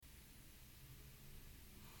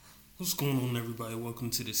What's going on, everybody? Welcome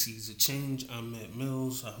to the Seeds of Change. I'm Matt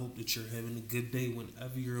Mills. I hope that you're having a good day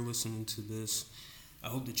whenever you're listening to this. I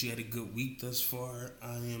hope that you had a good week thus far.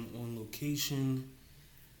 I am on location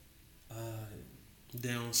uh,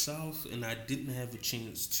 down south, and I didn't have a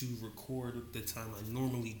chance to record at the time I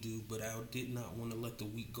normally do, but I did not want to let the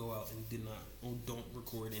week go out and don't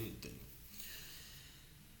record anything.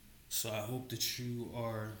 So I hope that you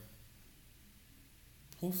are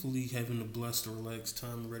hopefully having a blessed, relaxed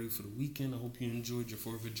time ready for the weekend. I hope you enjoyed your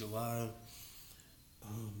 4th of July.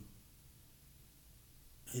 Um,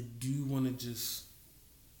 I do want to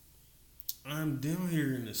I'm down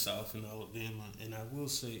here in the South in Alabama, and I will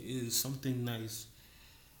say it is something nice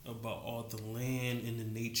about all the land and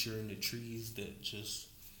the nature and the trees that just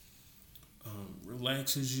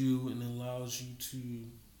relaxes you and allows you to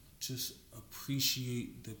just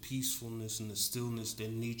appreciate the peacefulness and the stillness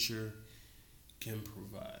that nature can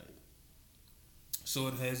provide. So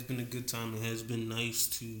it has been a good time. It has been nice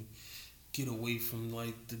to get away from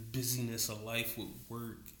like the busyness of life with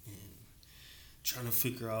work and trying to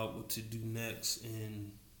figure out what to do next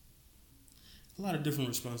and a lot of different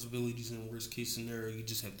responsibilities. In worst case scenario, you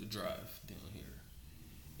just have to drive down here.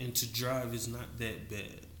 And to drive is not that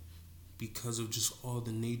bad because of just all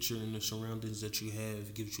the nature and the surroundings that you have.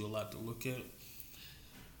 It gives you a lot to look at.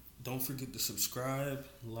 Don't forget to subscribe,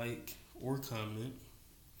 like, or comment.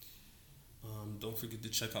 Don't forget to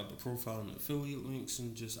check out the profile and affiliate links.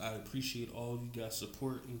 And I appreciate all of you guys'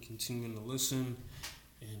 support and continuing to listen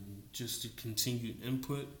and just to continue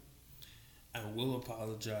input. I will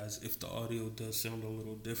apologize if the audio does sound a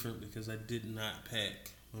little different because I did not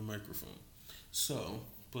pack my microphone. So,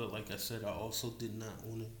 but like I said, I also did not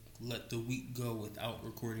want to let the week go without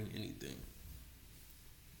recording anything.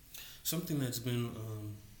 Something that's been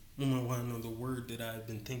on my mind, or the word that I've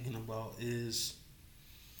been thinking about, is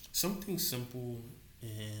something simple,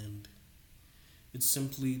 and it's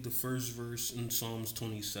simply the first verse in Psalms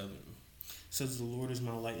 27. It says, "The Lord is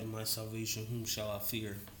my light and my salvation, whom shall I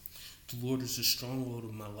fear? The Lord is the stronghold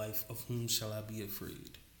of my life, of whom shall I be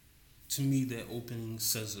afraid?" To me, that opening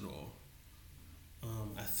says it all.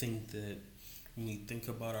 I think that when we think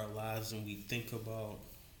about our lives and we think about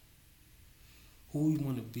who we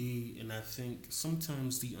want to be, and I think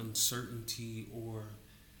sometimes the uncertainty or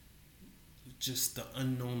just the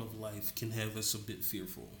unknown of life can have us a bit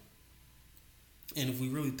fearful. And if we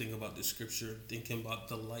really think about the scripture, thinking about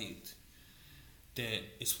the light that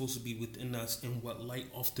is supposed to be within us and what light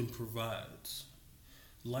often provides.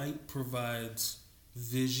 Light provides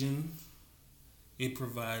vision, it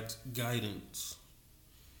provides guidance.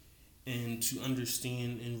 And to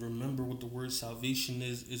understand and remember what the word salvation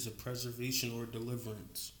is a preservation or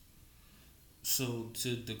deliverance. So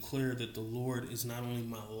to declare that the Lord is not only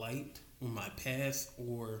my light or my path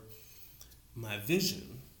or my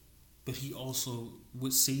vision, but He also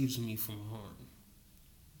what saves me from harm.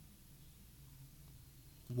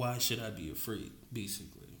 Why should I be afraid,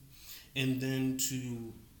 basically? And then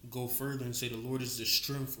to go further and say the Lord is the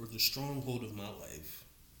strength or the stronghold of my life.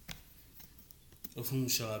 Of whom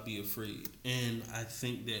shall I be afraid? And I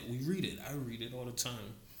think that we read it. I read it all the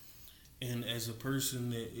time. And as a person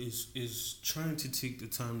that is trying to take the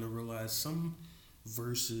time to realize some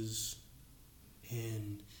verses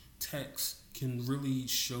and text can really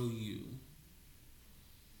show you,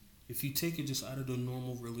 if you take it just out of the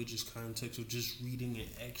normal religious context of just reading and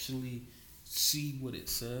actually see what it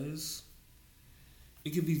says,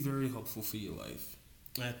 it can be very helpful for your life.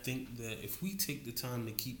 I think that if we take the time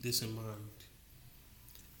to keep this in mind,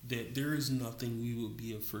 that there is nothing we would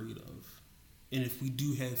be afraid of. And if we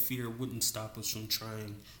do have fear, it wouldn't stop us from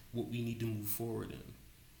trying what we need to move forward in.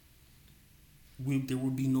 There will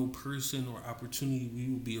be no person or opportunity we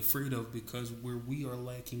will be afraid of, because where we are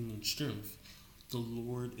lacking in strength, the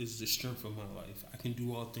Lord is the strength of my life. I can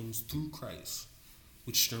do all things through Christ,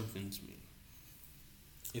 which strengthens me.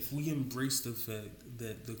 If we embrace the fact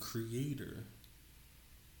that the Creator,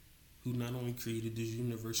 who not only created this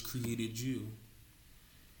universe, created you,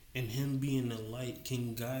 and Him being the light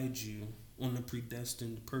can guide you on the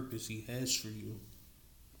predestined purpose He has for you,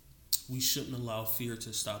 we shouldn't allow fear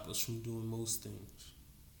to stop us from doing most things.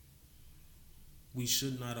 We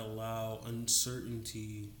should not allow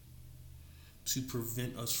uncertainty to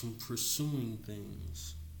prevent us from pursuing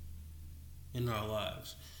things in our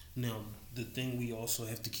lives. Now, the thing we also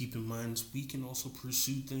have to keep in mind is we can also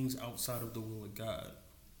pursue things outside of the will of God,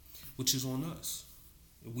 which is on us.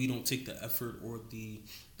 If we don't take the effort or the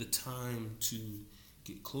time to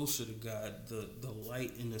get closer to God, the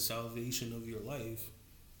light and the salvation of your life,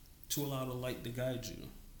 to allow the light to guide you.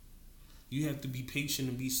 You have to be patient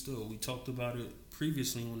and be still. We talked about it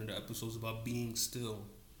previously in one of the episodes about being still.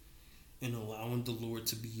 and allowing the Lord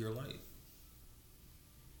to be your light.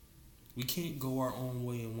 We can't go our own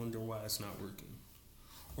way and wonder why it's not working,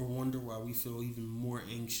 or wonder why we feel even more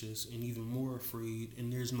anxious and even more afraid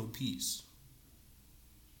and there's no peace.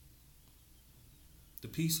 The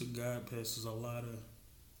peace of God passes a lot of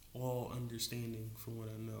all understanding, from what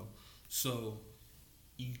I know. So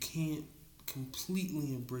you can't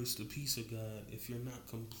completely embrace the peace of God if you're not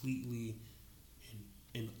completely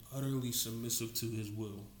and utterly submissive to His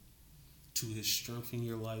will, to His strength in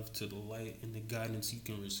your life, to the light and the guidance you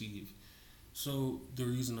can receive. So the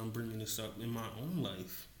reason I'm bringing this up in my own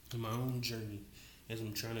life, in my own journey, as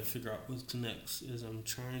I'm trying to figure out what's next, as I'm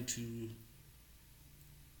trying to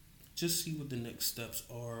just see what the next steps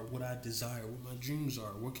are, what I desire, what my dreams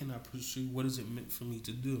are, what can I pursue, what is it meant for me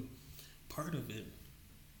to do. Part of it,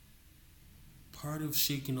 part of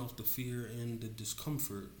shaking off the fear and the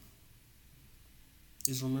discomfort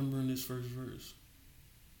is remembering this first verse.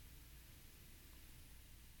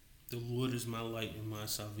 The Lord is my light and my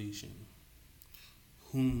salvation.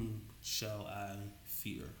 Whom shall I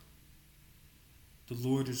fear? The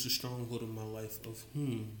Lord is the stronghold of my life. Of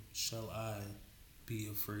whom shall I be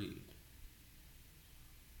afraid?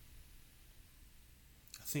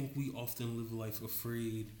 I think we often live life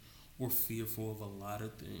afraid or fearful of a lot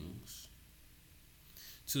of things,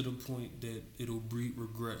 to the point that it'll breed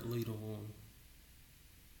regret later on.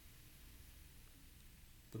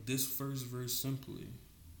 But this first verse simply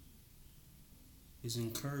is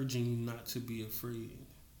encouraging you not to be afraid,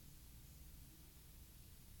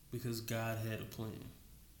 because God had a plan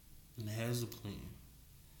and has a plan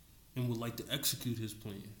and would like to execute His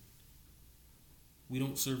plan. We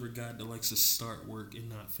don't serve a God that likes to start work and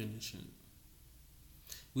not finish it.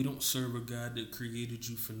 We don't serve a God that created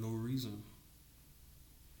you for no reason.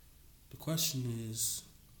 The question is,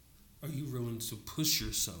 are you willing to push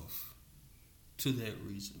yourself to that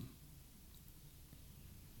reason?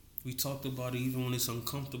 We talked about it even when it's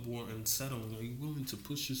uncomfortable or unsettling. Are you willing to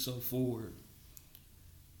push yourself forward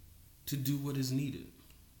to do what is needed?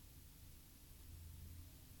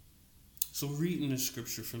 So reading the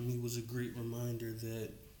scripture for me was a great reminder that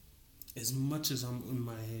as much as I'm in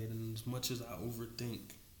my head and as much as I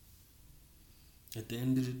overthink, at the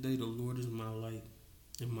end of the day, the Lord is my light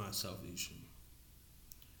and my salvation.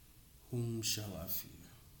 Whom shall I fear?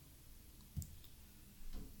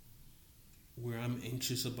 Where I'm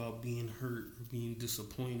anxious about being hurt or being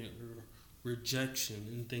disappointed or rejection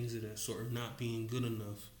and things of that sort, or not being good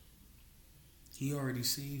enough, He already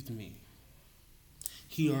saved me.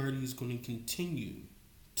 He already is going to continue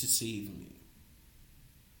to save me.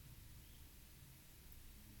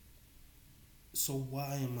 So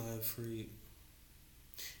why am I afraid?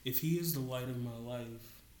 If He is the light of my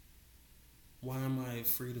life, why am I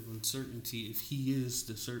afraid of uncertainty if He is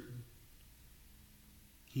the certain?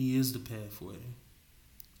 He is the pathway.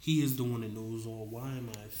 He is the one that knows all. Why am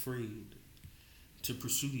I afraid to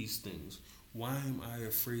pursue these things? Why am I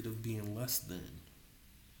afraid of being less than,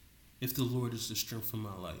 if the Lord is the strength of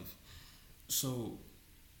my life? So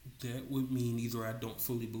that would mean either I don't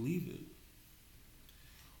fully believe it,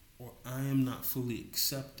 or I am not fully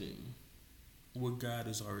accepting what God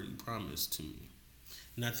has already promised to me.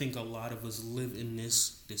 And I think a lot of us live in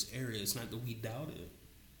this area. It's not that we doubt it,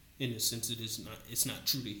 in the sense that it's not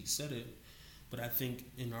true that He said it, but I think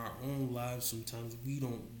in our own lives sometimes we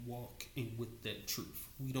don't walk in with that truth.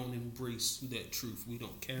 We don't embrace that truth. We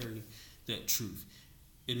don't carry that truth.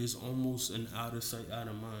 It is almost an out of sight, out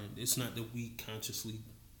of mind. It's not that we consciously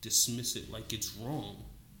dismiss it like it's wrong,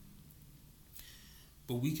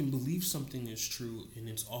 but we can believe something is true, and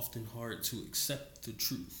it's often hard to accept the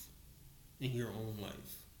truth in your own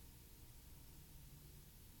life.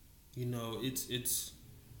 You know, it's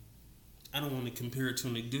I don't want to compare it to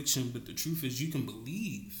an addiction, but the truth is you can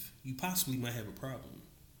believe you possibly might have a problem.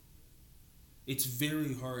 It's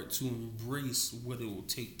very hard to embrace what it will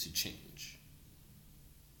take to change.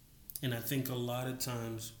 And I think a lot of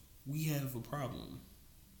times we have a problem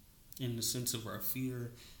in the sense of our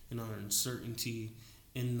fear and our uncertainty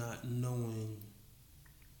and not knowing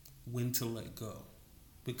when to let go,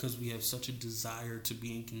 because we have such a desire to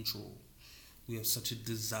be in control. We have such a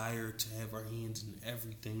desire to have our hands in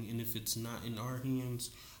everything, and if it's not in our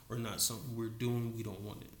hands or not something we're doing, we don't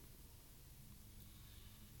want it.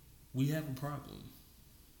 We have a problem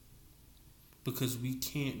because we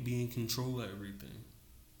can't be in control of everything.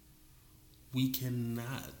 We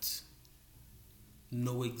cannot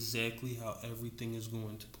know exactly how everything is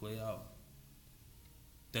going to play out.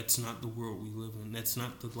 That's not the world we live in. That's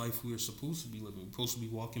not the life we are supposed to be living. We're supposed to be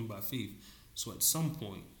walking by faith. So at some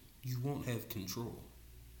point, you won't have control.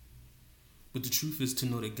 But the truth is to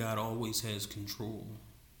know that God always has control.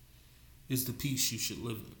 is the peace you should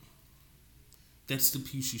live in. That's the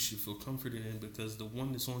peace you should feel comforted in, because the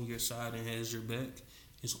one that's on your side and has your back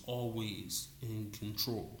is always in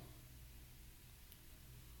control.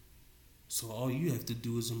 So all you have to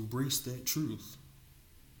do is embrace that truth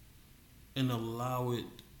and allow it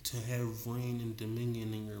to have reign and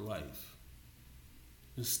dominion in your life,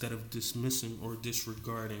 instead of dismissing or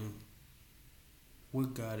disregarding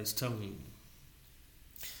what God is telling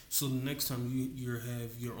you. So the next time you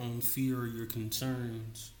have your own fear or your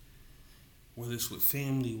concerns, whether it's with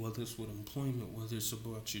family, whether it's with employment, whether it's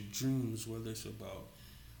about your dreams, whether it's about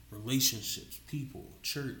relationships, people,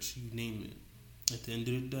 church, you name it, at the end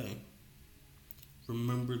of the day,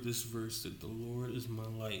 remember this verse, that the Lord is my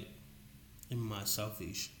light and my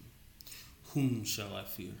salvation. Whom shall I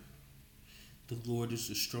fear? The Lord is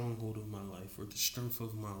the stronghold of my life, or the strength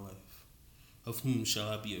of my life. Of whom shall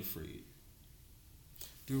I be afraid?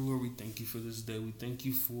 Dear Lord, we thank you for this day. We thank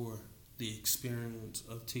you for the experience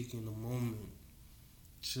of taking a moment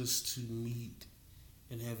just to meet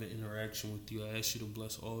and have an interaction with you. I ask you to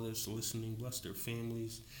bless all that's listening, bless their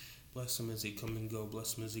families, bless them as they come and go,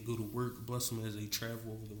 bless them as they go to work, bless them as they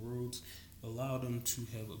travel over the roads. Allow them to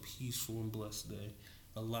have a peaceful and blessed day.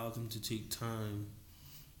 Allow them to take time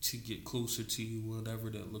to get closer to you, whatever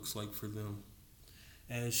that looks like for them.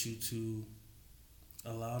 Ask you to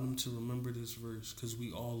allow them to remember this verse, because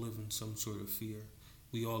we all live in some sort of fear.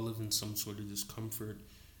 We all live in some sort of discomfort.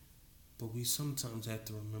 But we sometimes have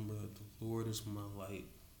to remember that the Lord is my light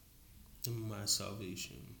and my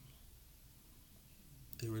salvation.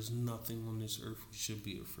 There is nothing on this earth we should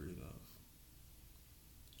be afraid of.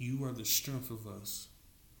 You are the strength of us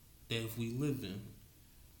that if we live in,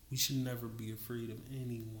 we should never be afraid of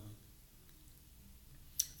anyone.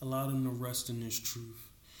 Allow them to rest in this truth.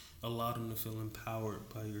 Allow them to feel empowered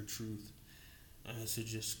by your truth. I ask you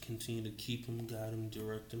just continue to keep them, guide them,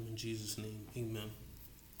 direct them in Jesus' name. Amen.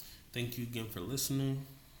 Thank you again for listening.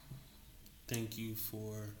 Thank you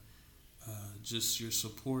for just your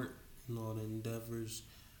support in all the endeavors.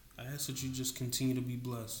 I ask that you just continue to be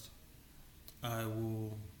blessed. I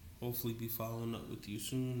will hopefully be following up with you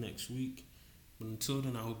soon next week. But until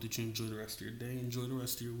then, I hope that you enjoy the rest of your day. Enjoy the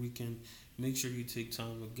rest of your weekend. Make sure you take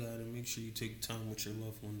time with God, and make sure you take time with your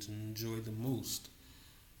loved ones, and enjoy the most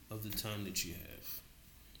of the time that you have.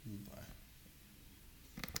 Bye.